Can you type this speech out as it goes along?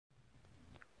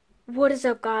What is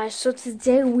up, guys? So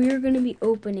today we're going to be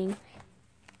opening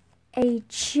a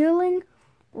Chilling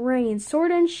Reign Sword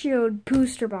and Shield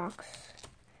booster box.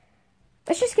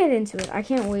 Let's just get into it. I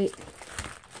can't wait.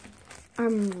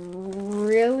 I'm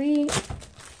really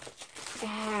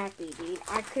happy, dude.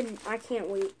 I can't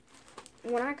wait.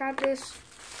 When I got this,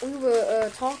 we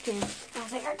were talking. I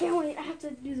was like, I can't wait. I have to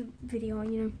do the video,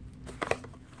 you know.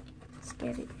 Let's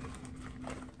get it.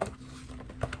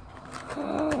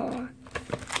 Oh.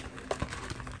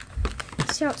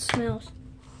 See how it smells.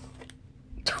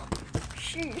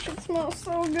 Sheesh, it smells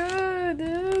so good,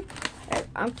 dude.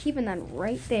 I'm keeping that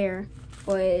right there,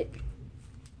 but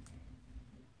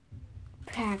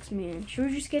packs, man. Should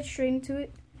we just get straight into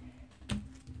it?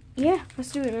 Yeah,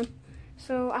 let's do it, man.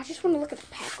 So I just want to look at the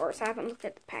pack arts. I haven't looked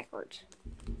at the pack arts.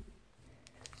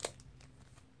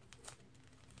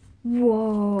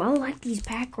 Whoa, I like these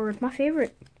pack arts. My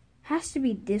favorite has to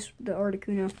be this, the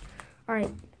Articuno. All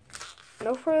right.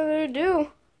 No further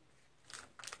ado,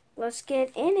 let's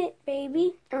get in it,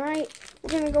 baby. Alright,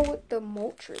 we're going to go with the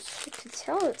Moltres. You can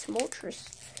tell it's Moltres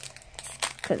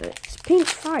because it's pink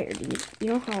fire, dude. You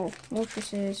know how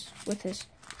Moltres is with his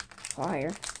fire.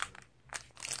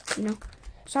 You know?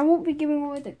 So I won't be giving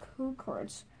away the code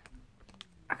cards.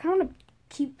 I kind of want to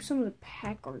keep some of the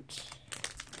pack arts.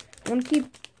 I want to keep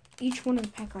each one of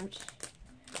the pack arts.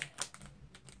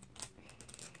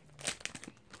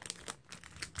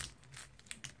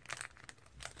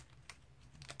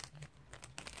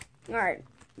 Alright,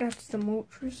 that's the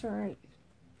Moltres, alright.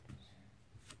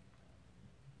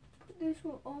 Put this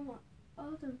with all my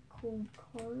other cold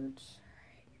cards.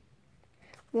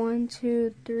 All right. 1,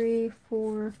 2, 3,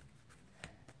 4.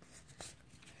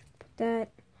 Put that.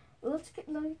 Let's get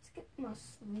my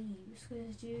sleeves,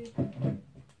 cause dude.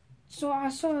 So I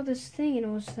saw this thing and it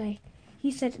was like,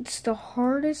 he said it's the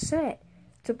hardest set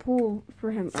to pull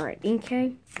for him. Alright,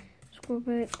 Inkay,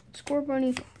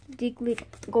 Scorbunny, Diglett,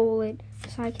 Golett,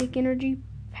 Psychic Energy,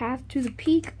 Path to the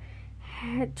Peak,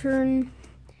 Turn,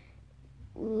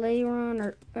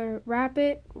 Lairon, or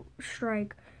Rapid,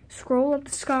 Strike, Scroll Up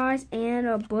the Skies, and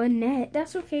a Banette.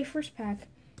 That's okay, first pack.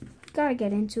 Gotta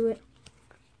get into it.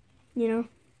 You know?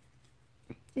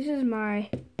 This is my...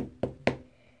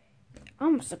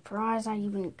 I'm surprised I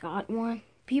even got one.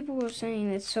 People were saying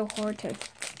it's so hard to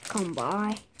come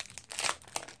by.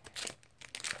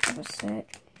 A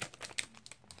set.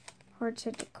 Hard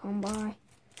set to come by.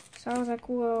 So I was like,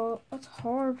 well, that's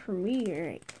hard for me,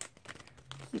 right?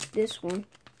 Keep this one.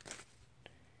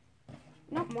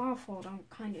 Not my fault, I'm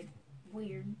kind of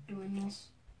weird doing this.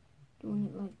 Doing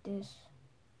it like this.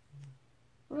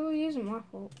 It really isn't my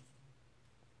fault.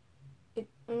 I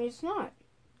mean, it's not.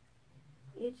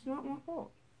 It's not my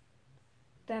fault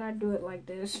that I do it like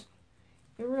this.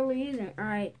 It really isn't.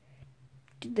 Alright.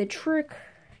 The trick.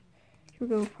 Here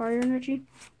we go. Fire Energy.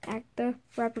 Acta.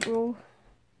 Rapid Roll.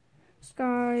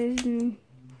 Skies. And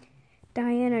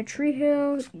Diana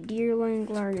Treehill. Deerling.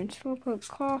 Galarian Slowpoke.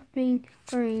 Coughing.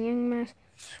 Galarian Yangmask.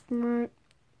 Smart.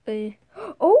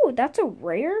 Oh, that's a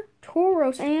rare.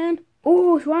 Tauros and...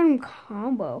 Oh, it's one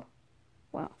combo.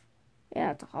 Wow.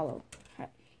 Yeah, it's a holo.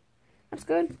 That's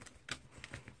good.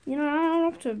 You know, I don't know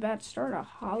if it's a bad start. A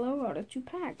holo out of 2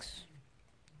 packs.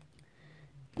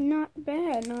 Not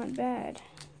bad, not bad.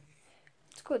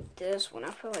 Let's go with this one.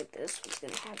 I feel like this one's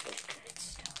gonna have the good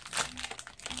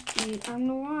stuff. Dude, I don't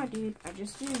know why, dude. I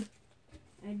just do.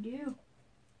 I do.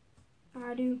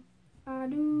 I do. I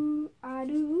do. I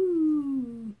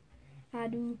do. I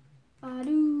do. I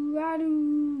do. I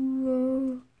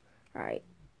do. Alright.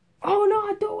 Oh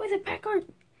no, I threw away the pack art.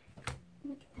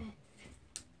 Look at that.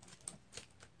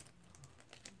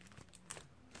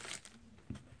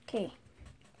 Okay.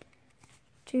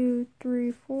 2,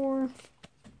 3, 4.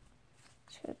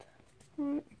 Set.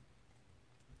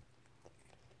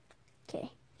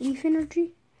 Okay. Leaf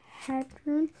Energy,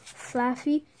 Haturn,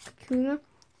 Flaffy, Kakuna,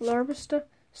 Larvesta,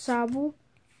 Sobble,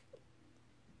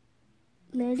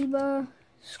 Ladybug,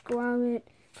 Squabbit,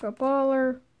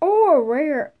 Crabballer. Oh, a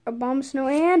rare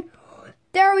Abomasnow, and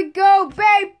there we go,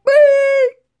 baby!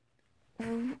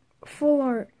 Full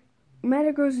art.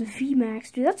 Metagross and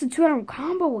VMAX. Dude, that's a 2-item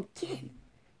combo again.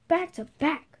 Back to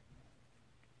back.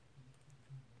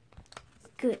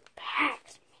 Good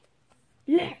packs,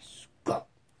 man. Let's go.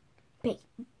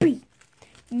 Baby.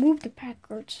 Move the pack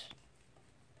cards.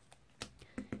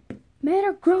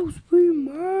 Metagross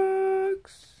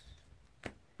VMAX.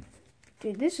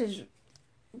 Dude,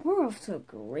 we're off to a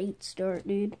great start,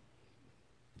 dude.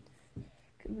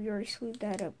 We already sleeved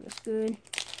that up. That's good.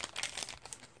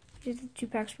 Here's the 2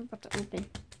 packs we're about to open.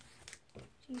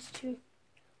 These 2.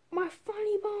 My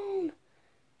funny bone!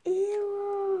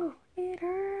 Ew! It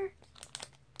hurts!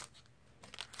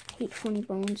 hate funny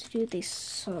bones, dude. They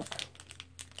suck.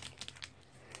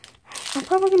 I'm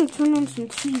probably gonna turn on some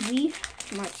TV,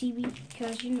 my TV,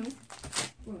 because you know,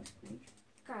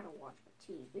 gotta watch the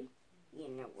TV. You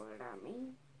know what I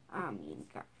mean? I mean,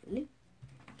 golly.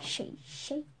 Shay.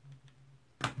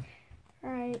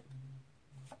 Alright.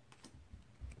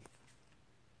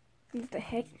 What the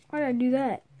heck? Why did I do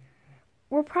that?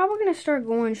 We're probably gonna start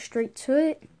going straight to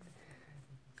it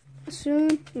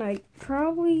soon. Like,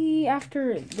 probably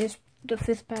after the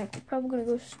 5th pack, we're probably gonna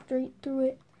go straight through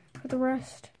it for the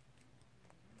rest.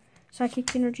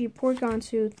 Psychic Energy,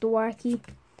 Porygon-Tooth, the Wacky,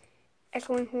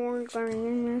 Echoing Horn,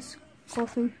 Glaring Mask,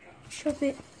 Golfing,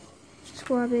 Shuppet,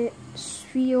 Squabit,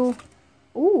 Spheal,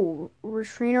 ooh,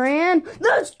 Restrainer, and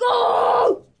let's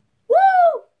go!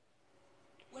 Woo!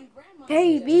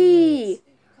 Baby!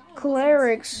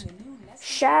 Calyrex,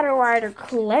 Shadow Rider,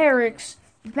 Calyrex,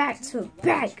 back to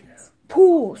back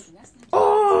pulls.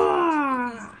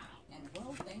 Oh!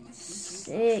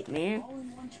 Sick, man.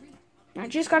 I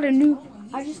just got some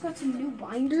new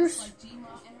binders.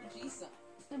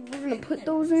 And we're gonna put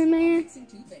those in, man.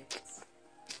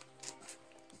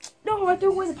 No, I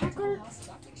threw away the packer.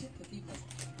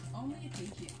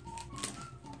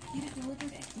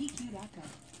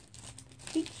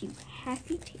 DQ,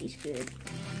 happy tastes good.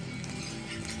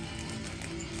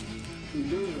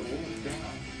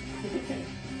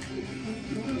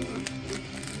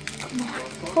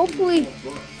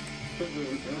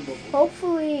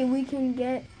 Hopefully we can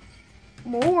get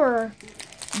more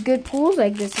good pulls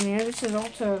like this, man. This is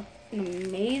also an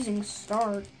amazing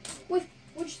start.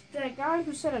 Which that guy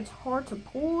who said it's hard to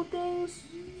pull things,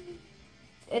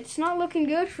 it's not looking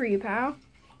good for you, pal.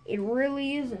 It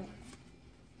really isn't.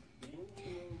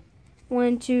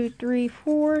 1, 2, 3,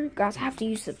 4. Guys, I have to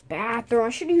use the bathroom. I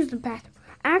should use the bathroom.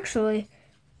 Actually,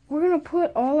 we're gonna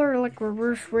put all our like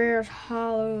reverse rares,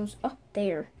 hollows up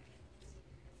there,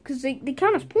 cause they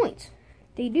count as points.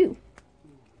 They do.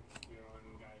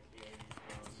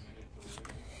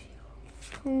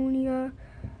 Tonia,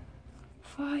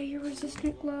 Fire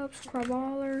Resistant Gloves,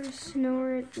 Crabballer,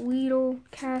 Snoret, Weedle,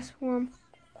 Castform,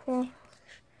 Quaff,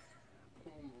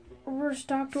 Reverse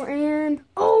Doctor, and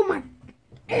oh my!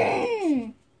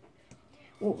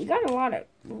 Well, we got a lot of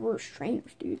reverse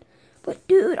trainers, dude. But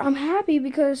dude, I'm happy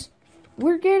because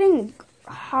we're getting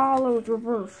hollows,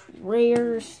 reverse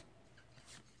rares,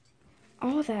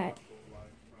 all that.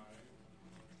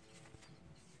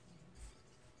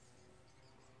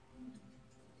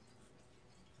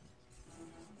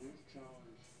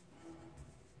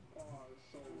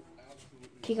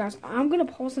 Okay, guys, I'm gonna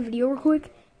pause the video real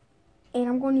quick, and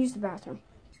I'm going to use the bathroom.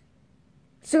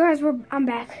 So, guys, I'm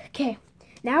back. Okay,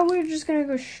 now we're just gonna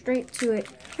go straight to it.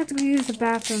 I have to go use the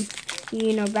bathroom.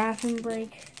 You know, bathroom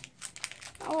break.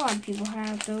 A lot of people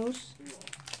have those.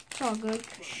 It's all good.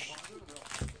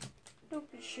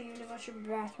 Don't be ashamed about your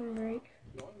bathroom break.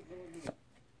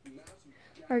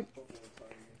 Alright.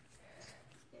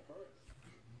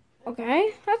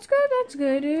 Okay, that's good. That's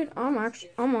good, dude. I'm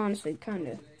honestly kind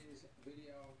of.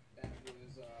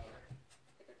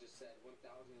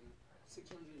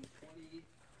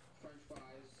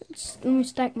 Let me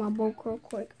stack my bulk real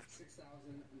quick.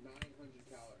 6,900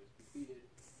 calories completed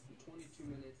in 22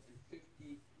 minutes and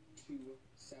 52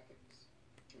 seconds.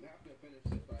 I'm happy to finish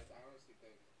it, but I honestly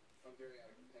think I'm very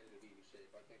out of competitive eating shape.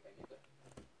 I think I need to.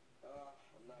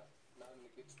 I'm not in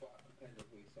a good spot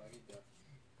competitively, so I need to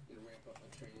ramp up my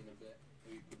training a bit.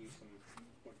 Maybe produce some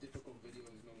more difficult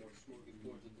videos, no more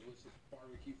smorgasbords of delicious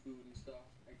barbecue food and stuff.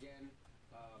 Again,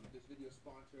 this video is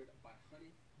sponsored by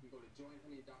Honey. You can go to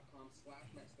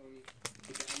joinhoney.com/MaxTony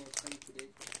to download Honey today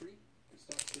for free and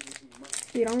start saving some money.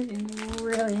 Dude, I'm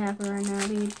really happy right now,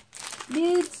 dude.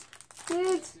 Dudes.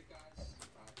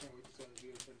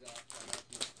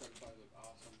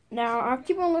 Now, I'll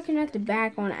keep on looking at the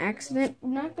back on accident.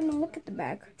 I'm not going to look at the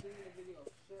back.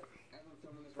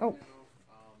 Oh.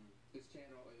 This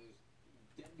channel is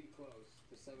deadly close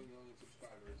to 7 million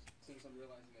subscribers. Since I'm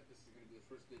realizing that this is going to be the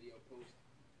first video post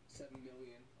 7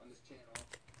 million on this channel,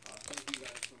 thank you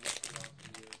guys so much for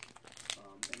watching this.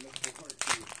 And look forward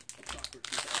to a proper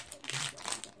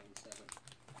 2007.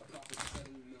 A proper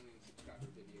 7 million subscriber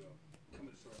video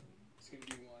coming shortly. It's going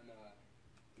to be one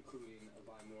including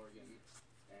Vi Morgan.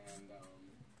 And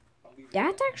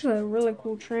that's actually a really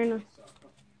cool trainer. So,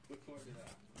 look forward to that.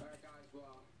 Alright guys,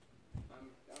 well, I'm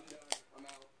done. I'm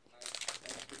out.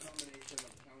 That's the combination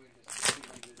of counting his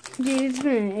 200.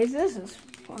 Dude, this is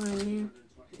fun, man.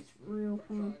 It's real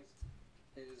fun.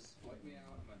 Is wipe me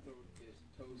out. My throat is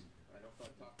toast. I don't feel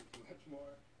like talking too much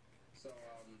more. So,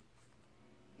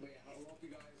 but yeah, I hope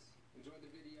you guys enjoyed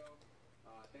the video.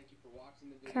 Thank you for watching. watching the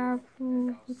video.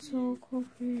 Capital, it's all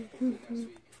coffee. Hopefully next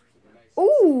week. with a nice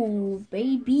Oh,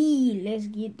 baby, let's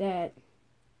get that.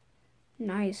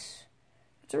 Nice.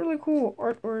 It's a really cool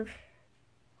artwork.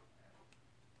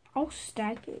 I'll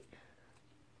stack it.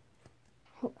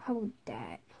 How about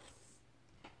that?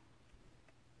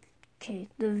 Okay,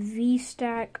 the V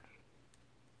stack.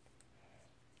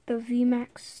 The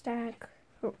VMAX stack.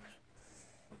 Oh,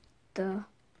 the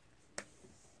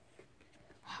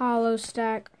hollow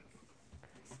stack.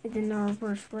 And then the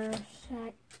reverse rare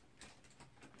stack.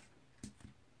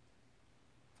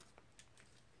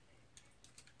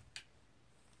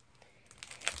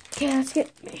 Okay, let's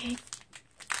get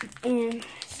in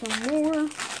some more.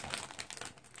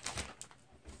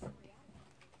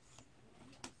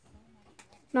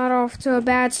 Not off to a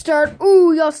bad start.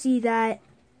 Ooh, y'all see that.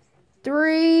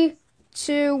 3,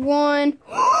 2, 1.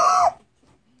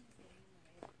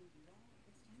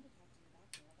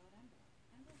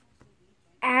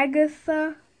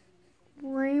 Agatha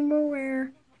Rainbow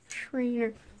Rare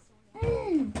Trainer.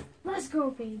 Let's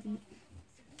go, baby.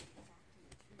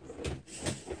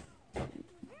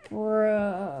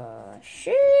 Bruh.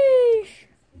 Sheesh.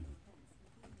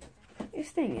 This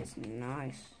thing is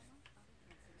nice.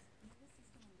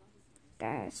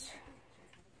 That's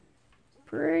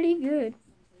pretty good.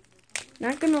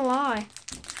 Not gonna lie.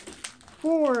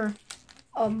 For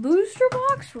a booster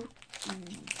box,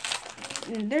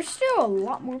 there's still a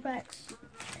lot more packs.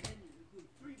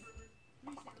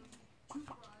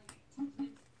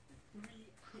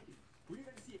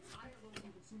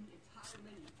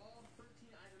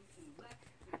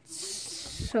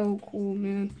 That's so cool,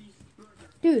 man.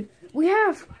 Dude, we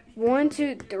have 1,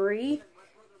 2, 3.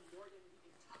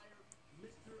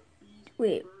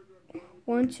 Wait,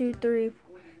 1, 2, 3.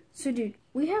 So, dude,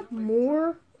 we have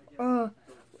more,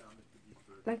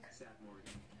 like,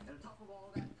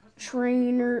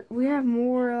 trainer. We have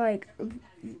more, like,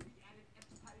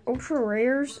 ultra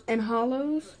rares and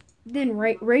hollows than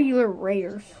regular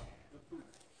rares.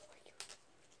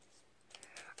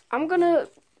 I'm gonna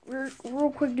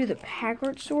real quick do the pack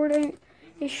art sorting.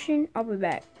 I'll be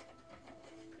back.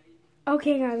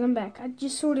 Okay, guys, I'm back. I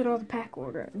just sorted all the pack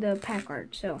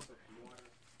art. So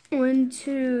 1,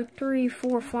 2, 3,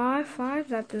 4, 5. 5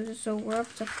 Zapdos. So we're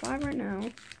up to 5 right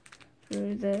now for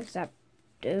the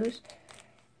Zapdos.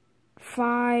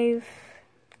 5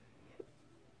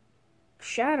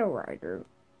 Shadow Rider.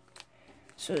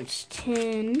 So it's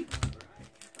 10.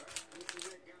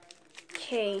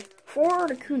 Okay, 4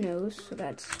 Articunos. So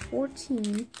that's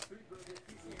 14.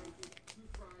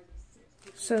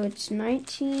 So it's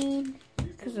 19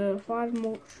 because of 5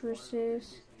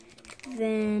 Moltres.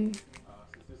 Then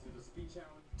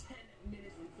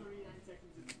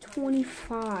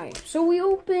 25. So we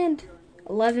opened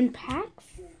 11 packs.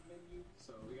 It's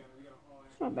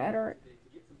not bad, alright.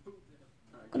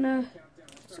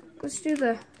 Let's do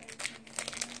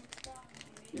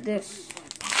this.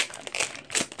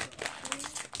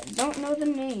 I don't know the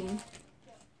name.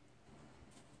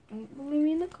 Don't believe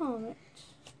me in the comments.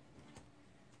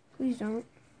 Please don't.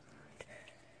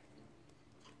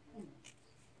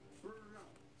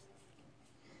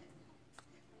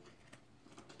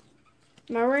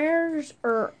 My rares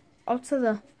are up to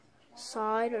the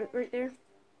side right there.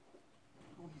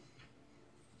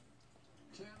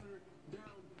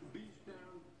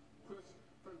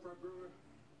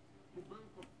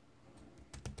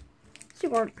 Let's do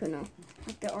Articuno.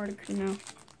 Like the Articuno.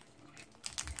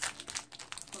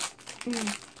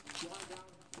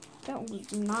 That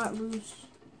was not loose.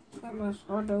 That was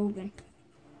hard to open.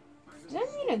 Does that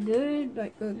mean a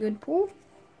good pull?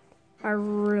 I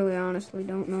really honestly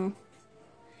don't know.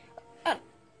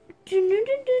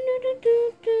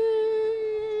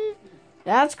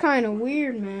 That's kind of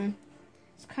weird, man.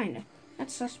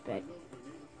 That's suspect.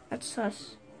 That's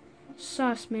sus.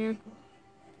 Sus, man.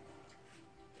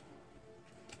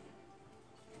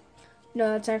 No,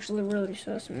 that's actually really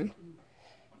sus, man.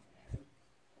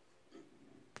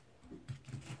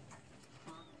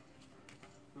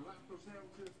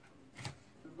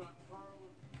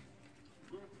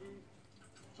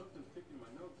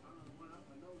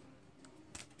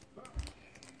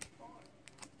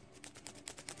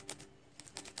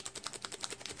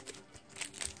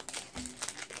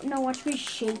 No, watch me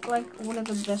shake like one of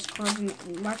the best cards.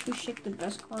 Watch me shake the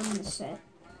best card in the set.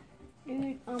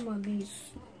 Dude, I'm gonna be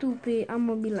stupid. I'm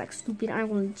gonna be like stupid. I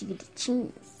want to get the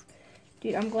chance.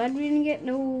 Dude, I'm glad we didn't get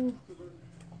no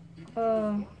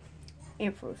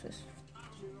Ampharos.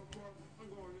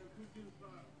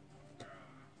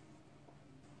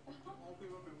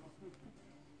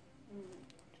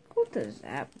 Go to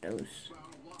Zapdos.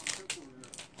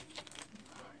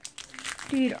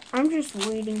 Dude, I'm just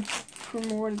waiting for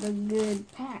more of the good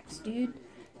packs, dude.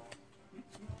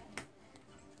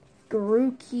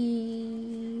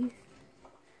 Grookey.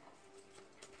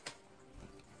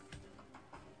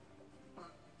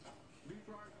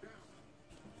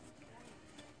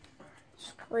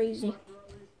 It's crazy.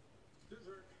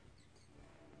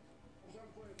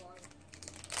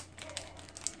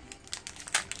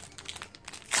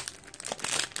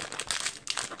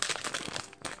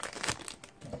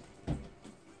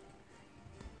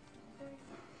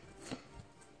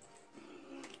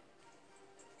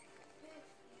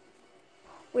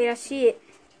 Wait, I see it.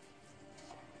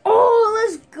 Oh,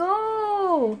 let's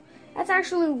go! That's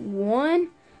actually one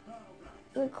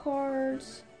of the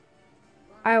cards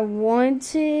I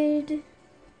wanted.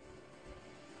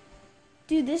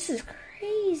 Dude, this is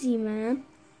crazy, man.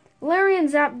 Larian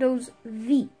Zapdos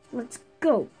V. Let's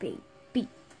go, baby.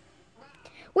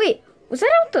 Wait, was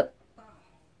that out the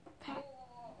pack?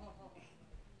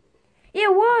 Yeah,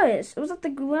 it was. It was at the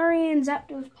Galarian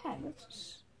Zapdos pack.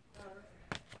 That's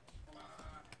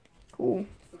cool.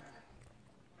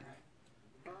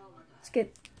 Let's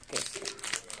get this.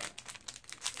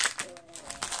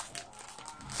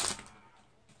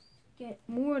 Get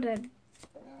more of that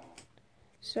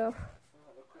stuff.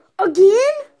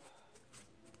 Again?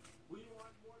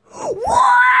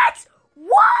 What?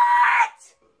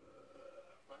 What?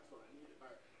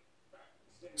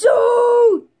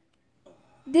 Dude!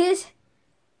 This.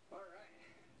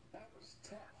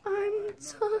 I'm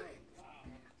done.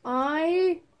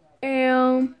 I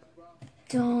am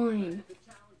done.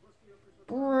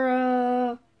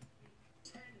 Bruh.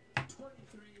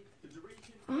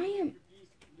 I'm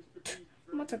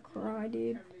about to cry,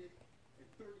 dude.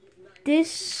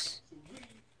 This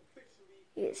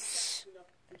is,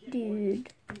 dude,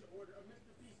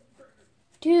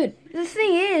 the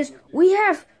thing is, we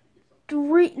have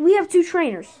two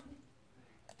trainers.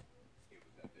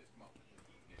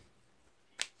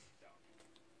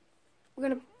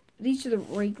 These are the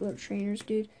regular trainers,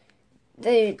 dude.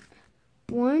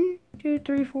 1, 2,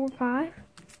 3, 4, 5.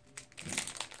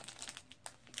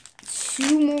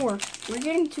 2 more. We're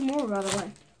getting 2 more, by the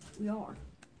way. We are.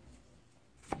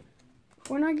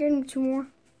 We're not getting 2 more.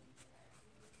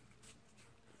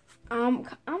 I'm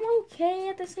okay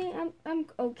at the same. I'm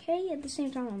okay at the same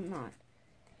time. I'm not.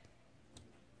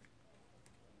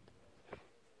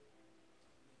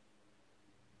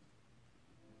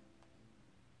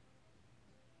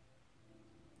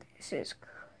 This is crazy.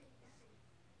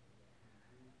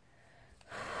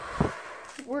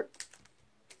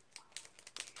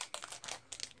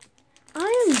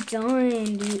 I am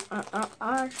done, dude. I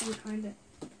actually kind of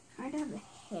have a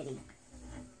headache.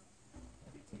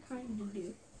 Kind of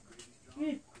do.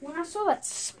 Dude, when I saw that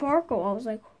sparkle, I was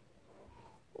like,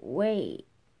 wait.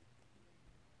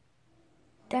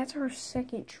 That's our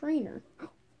second trainer.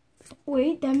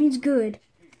 Wait, that means good.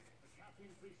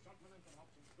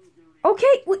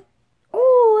 Okay, wait.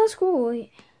 Oh, that's cool.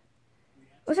 Wait.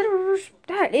 Was that a reverse?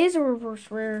 That is a reverse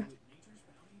rare.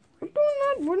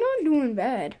 We're not doing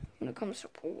bad when it comes to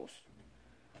pulls.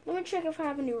 Let me check if I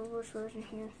have any reverse rares in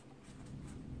here.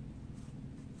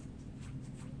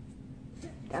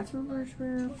 That's a reverse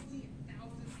rare.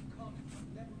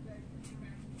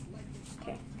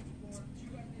 Okay.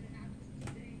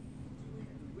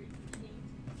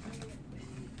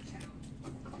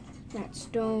 That's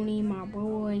Stony, my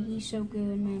boy. He's so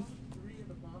good, man.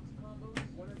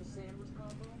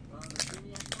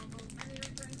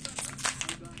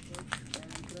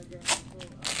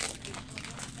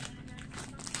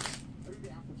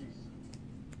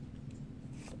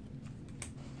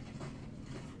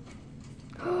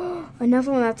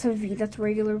 Another one that's a V. That's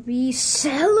regular V.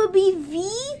 Celebi V?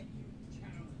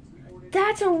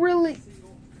 That's a really...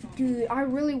 Dude, I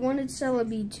really wanted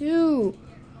Celebi too.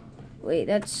 Wait,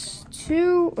 that's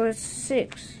 2 or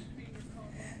 6.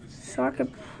 So I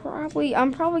could probably...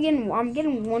 I'm getting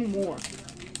 1 more.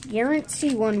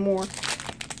 Guarantee 1 more.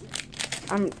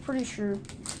 I'm pretty sure.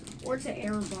 Or it's an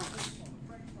error box.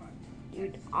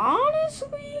 Dude,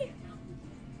 honestly...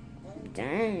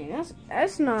 Dang,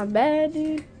 that's not bad,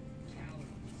 dude.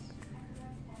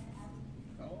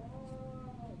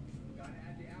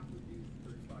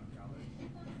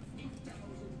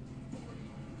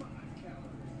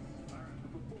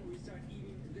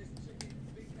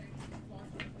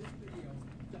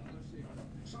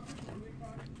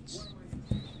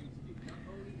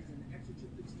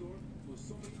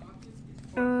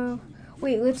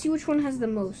 Wait, let's see which one has the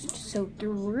most. So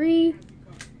 3,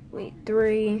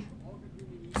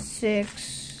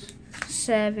 6,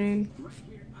 7,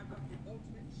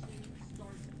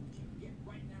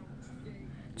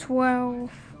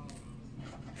 12,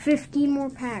 15 more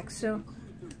packs, so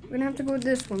we're gonna have to go with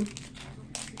this one.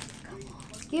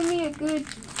 Give me a good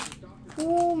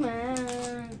pull,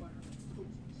 man.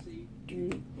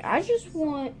 Dude, I just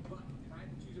want...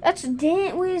 That's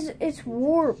it's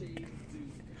warped.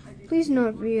 Please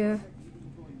not be a...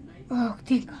 Oh,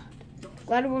 thank God.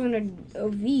 Glad it wasn't a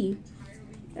V.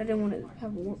 I didn't want to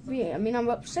have a warped V. I mean, I'm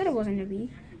upset it wasn't a V,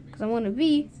 because I want a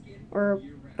V, or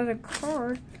other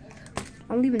card.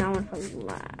 I'm leaving that one for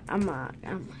last. I'm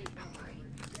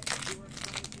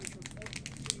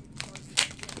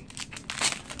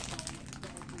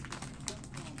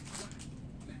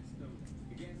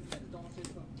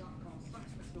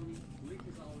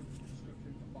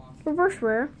reverse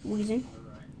rare, Weezing.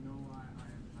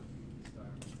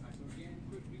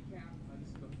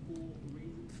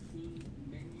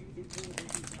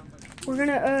 We're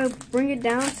gonna bring it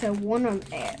down to one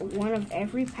of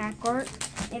every pack art,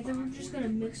 and then we're just gonna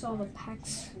mix all the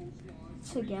packs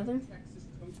together.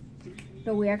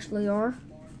 No, we actually are.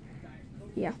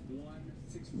 Yeah,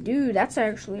 dude, that's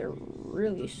actually a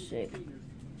really sick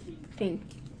thing.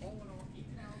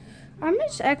 I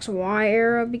miss XY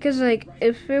era because, like,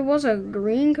 if it was a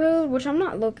green code, which I'm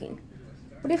not looking,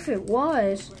 but if it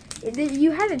was, you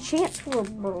had a chance for a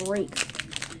break.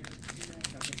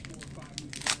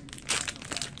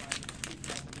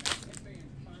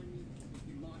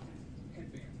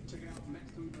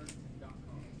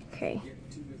 Okay.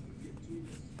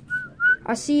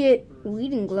 I see it.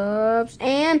 Weeding gloves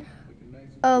and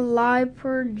a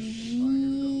Liper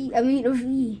G. I mean a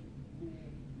V.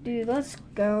 Dude, let's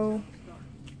go.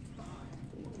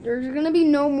 There's gonna be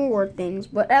no more things,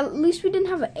 but at least we didn't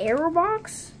have an error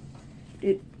box.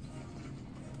 Dude,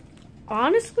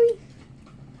 honestly,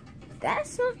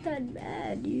 that's not that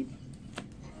bad, dude.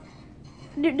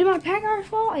 Did my pack art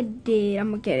fall? I did. I'm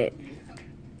gonna get it.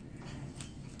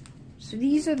 So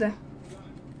these are the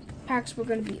packs we're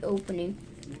gonna be opening.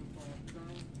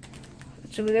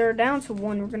 So they're down to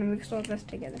one. We're gonna mix all this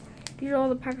together. These are all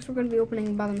the packs we're gonna be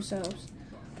opening by themselves.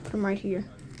 Put them right here.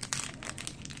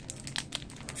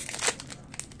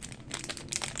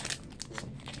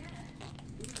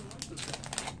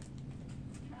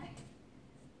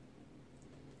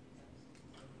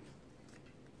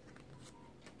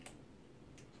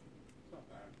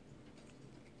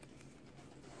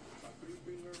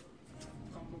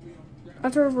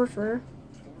 That's a reverse rare.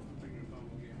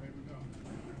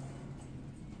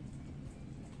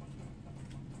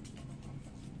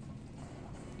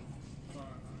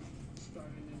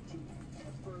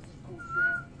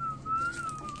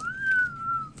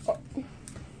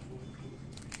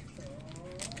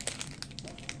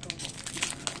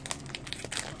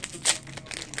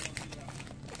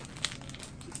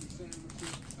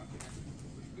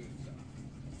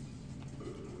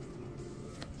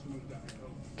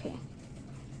 Okay.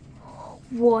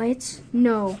 What?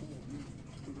 No.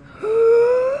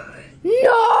 No!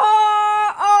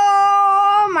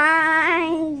 Oh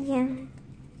my God.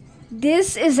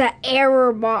 This is an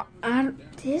error box.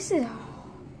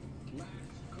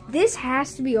 This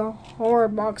has to be a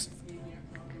hard box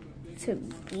to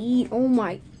beat. Oh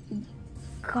my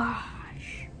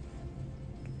gosh.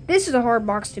 This is a hard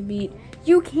box to beat.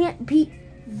 You can't beat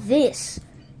this.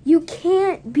 You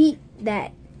can't beat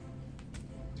that.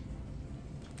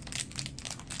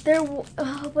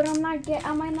 But I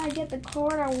might not get the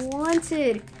card I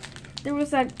wanted. There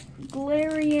was that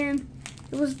Galarian.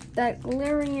 It was that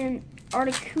Galarian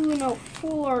Articuno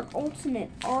Full Art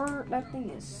Ultimate Art. That thing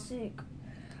is sick.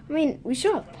 I mean, we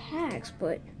still have packs,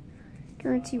 but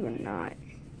guarantee we're not.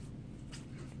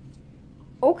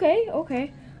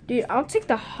 Okay. Dude, I'll take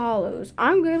the hollows.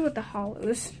 I'm good with the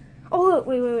hollows. Oh, look,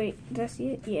 wait. Did I see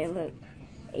it? Yeah, look.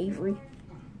 Avery.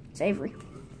 It's Avery.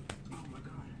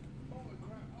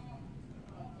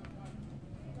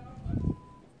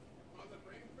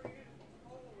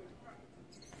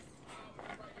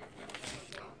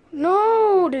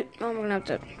 No, dude. I'm gonna have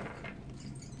to.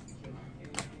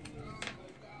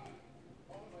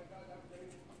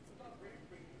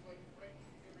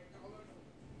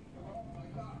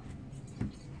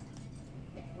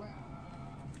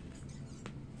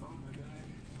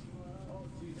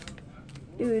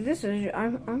 Dude, this is.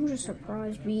 I'm just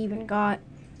surprised we even got.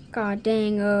 God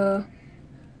dang.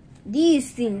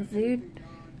 These things, dude.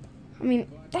 I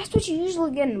mean, that's what you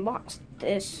usually get in a box.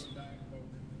 This.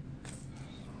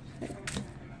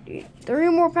 Dude, 3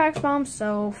 more packs by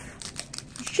himself.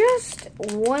 Just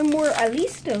one more, at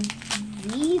least a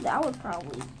V. That would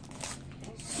probably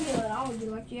seal it. I would be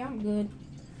like, yeah, I'm good.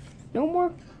 No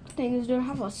more things. Dude, I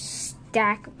have a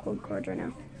stack of code cards right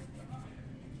now.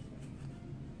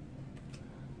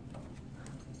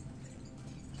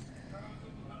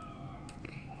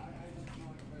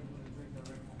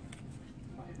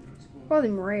 call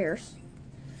them rares.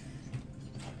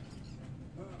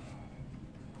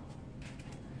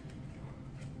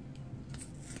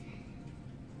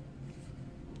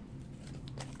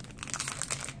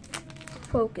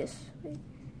 Focus. Wait.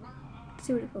 Let's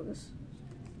see what it focus.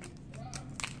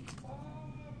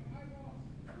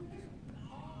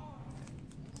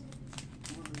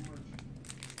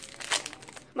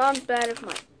 Mom's bad if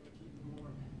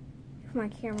my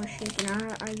camera's shaking.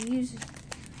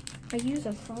 I use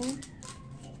a phone.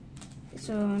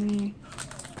 So I mean,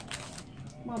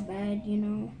 my bad, you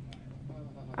know.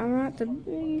 I'm not the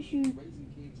biggest you.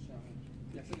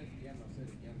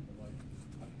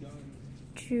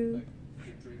 True.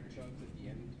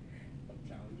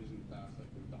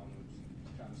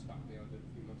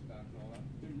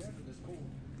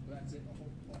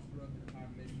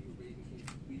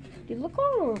 Dude, look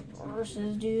all the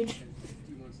horses, dude.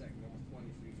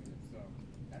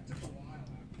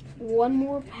 One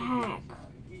more pack.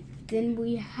 Then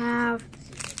we have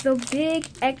the big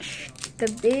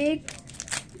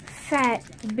fat,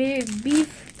 big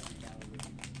beef,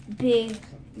 Big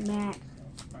Mac.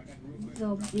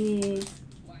 The Big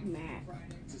Mac.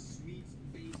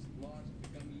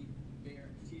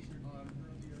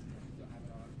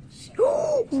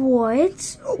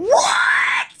 What?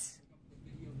 What?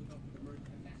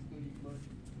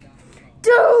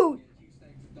 Dude!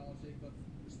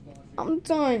 I'm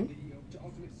done.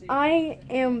 I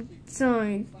am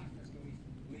done.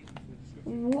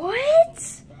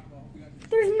 What?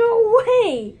 There's no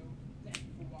way.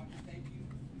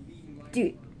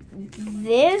 Dude,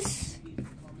 this,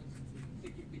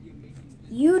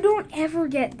 you don't ever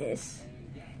get this.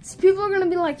 So people are going to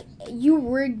be like, you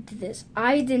rigged this.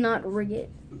 I did not rig it.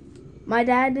 My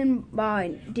dad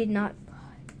did not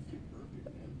buy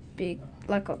big,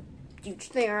 like a huge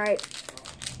thing, alright?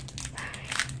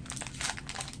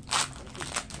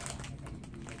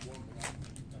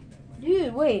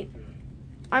 Dude, wait.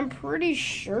 I'm pretty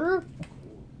sure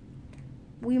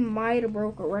we might have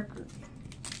broke a record.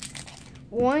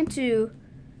 1, 2,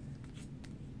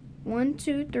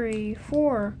 3,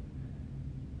 4,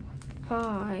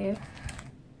 5,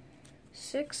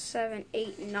 6, 7,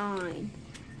 8, 9.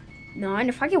 9.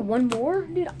 If I get one more,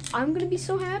 dude, I'm gonna be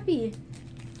so happy.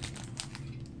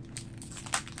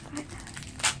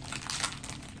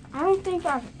 I don't think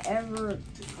I've ever.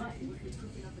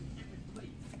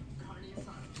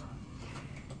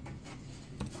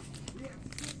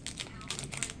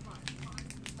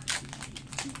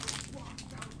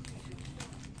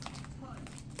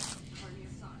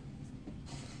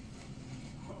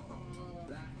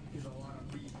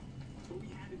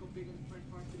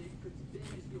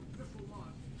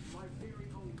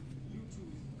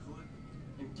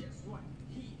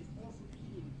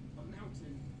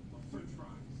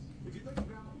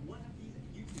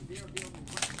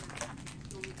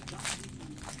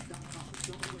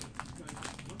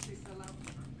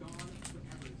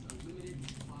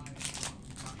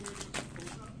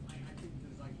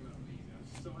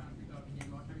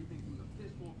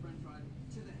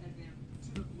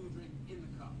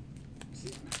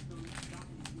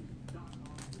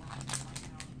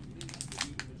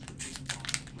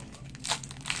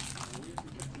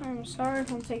 I'm sorry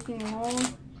if I'm taking long.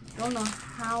 I don't know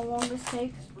how long this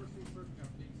takes.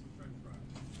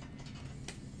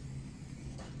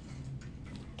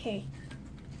 Okay.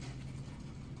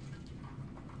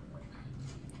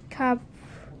 Cap.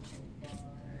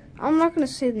 I'm not gonna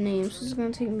say the names. This is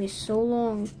gonna take me so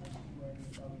long.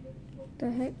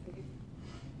 The heck?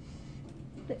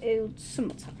 The old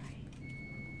summertime.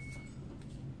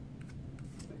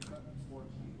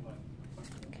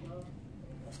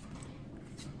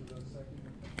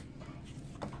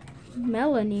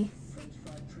 Melanie. French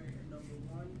fry tray number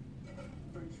 1,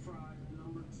 French fries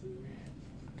number 2,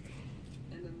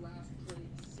 and then last tray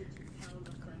 6 pounds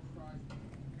of French fries.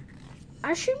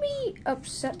 I should be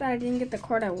upset that I didn't get the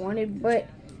card I wanted, but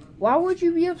why would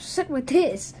you be upset with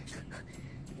this?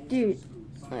 Dude,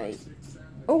 like,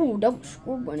 oh, double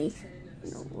score bunny.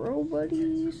 In a row,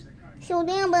 buddies. Show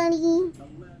down, buddy. 11, 12,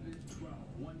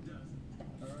 1 dozen.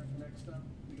 Alright, next up,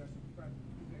 we got some fresh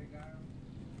potato gallo.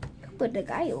 But the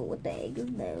guy with the egg is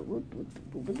there.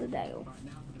 With the dial. Alright,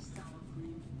 now for the sour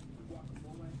cream, the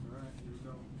guacamole. Alright, here we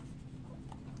go.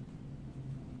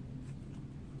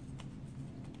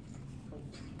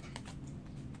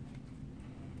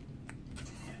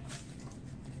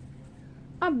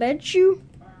 I bet you,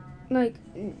 like,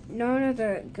 none of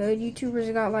the good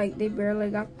YouTubers got, like, they barely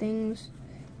got things.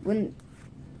 When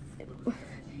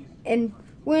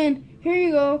here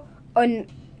you go, a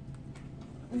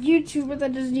YouTuber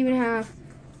that doesn't even have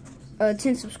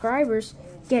 10 subscribers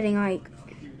getting, like,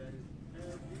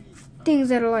 things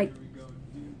that are like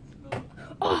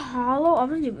a hollow. I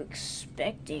wasn't even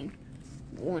expecting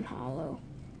one hollow.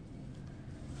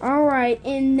 Alright,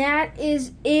 and that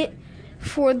is it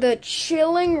for the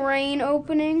Chilling Reign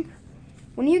opening.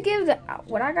 When you give the,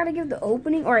 what I gotta give the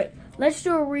opening, alright, let's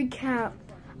do a recap.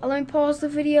 Let me pause the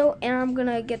video and I'm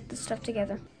gonna get the stuff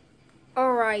together.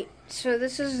 Alright, so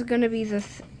this is gonna be the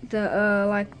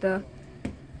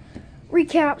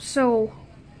recap. So,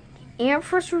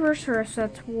 Ampharos Reverse,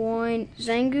 that's 1,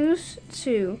 Zangoose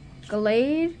 2,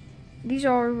 Gallade, these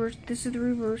are reverse, this is the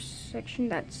reverse section,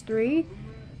 that's 3,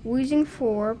 Weezing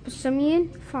 4,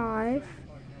 Passimian 5,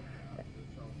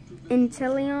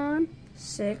 Inteleon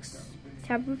 6,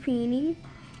 Tapu Fini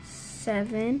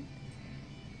 7,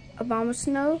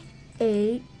 Abomasnow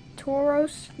 8,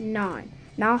 Tauros 9.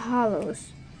 Now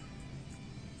hollows.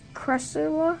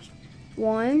 Cressula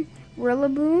 1,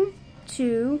 Rillaboom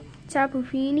 2, Tapu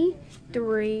Fini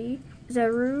 3,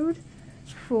 Zarude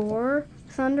 4,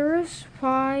 Thundurus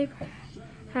 5,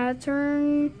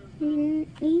 Hatterene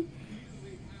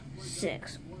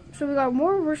 6. So we got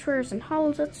more reverse rares and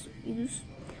hollows. Let's use.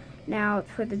 Now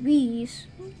for the V's,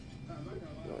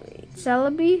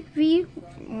 Celebi V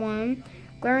 1,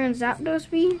 Galarian Zapdos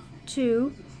V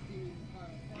 2,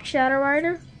 Shadow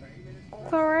Rider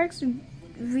Clorox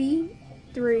V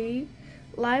 3,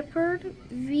 Liepard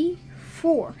V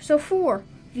 4. So 4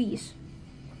 V's.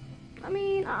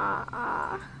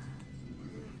 I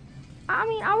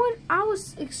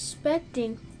was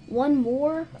expecting one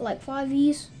more, like 5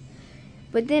 V's,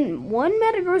 but then 1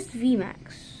 Metagross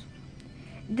VMAX.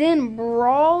 Then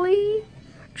Brawly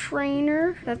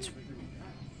Trainer, that's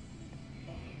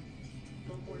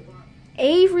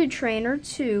Avery Trainer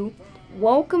 2,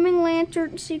 Welcoming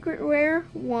Lantern Secret Rare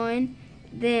 1,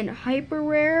 then Hyper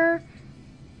Rare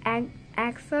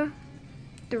Axa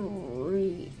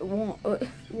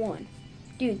 1.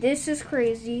 Dude, this is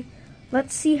crazy.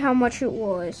 Let's see how much it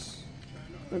was.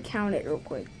 Let me count it real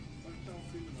quick.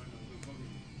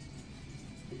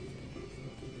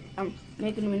 I'm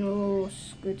making them in a little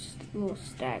good little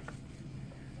stack.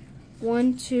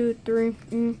 1, 2, 3,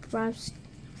 5,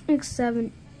 6,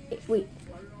 7, 8. Wait.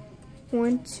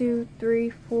 1, 2, 3,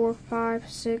 4, 5,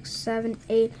 6, 7,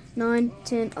 8, 9,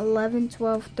 10, 11,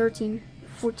 12, 13,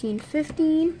 14,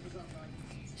 15,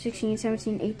 16,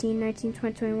 17, 18, 19,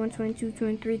 20, 21, 22,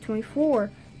 23,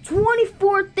 24.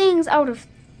 24 things out of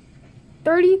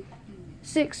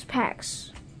 36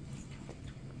 packs.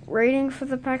 Rating for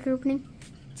the pack opening,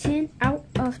 10 out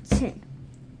of 10.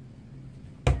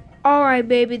 Alright,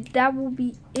 baby, that will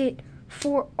be it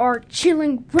for our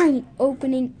Chilling Reign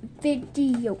opening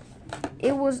video.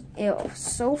 It was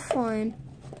so fun.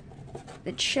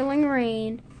 The Chilling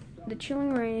Reign.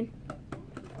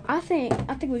 I think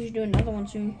we should do another one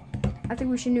soon. I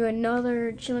think we should do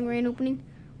another Chilling Reign opening,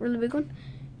 really big one.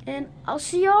 And I'll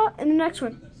see y'all in the next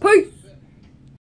one. Peace!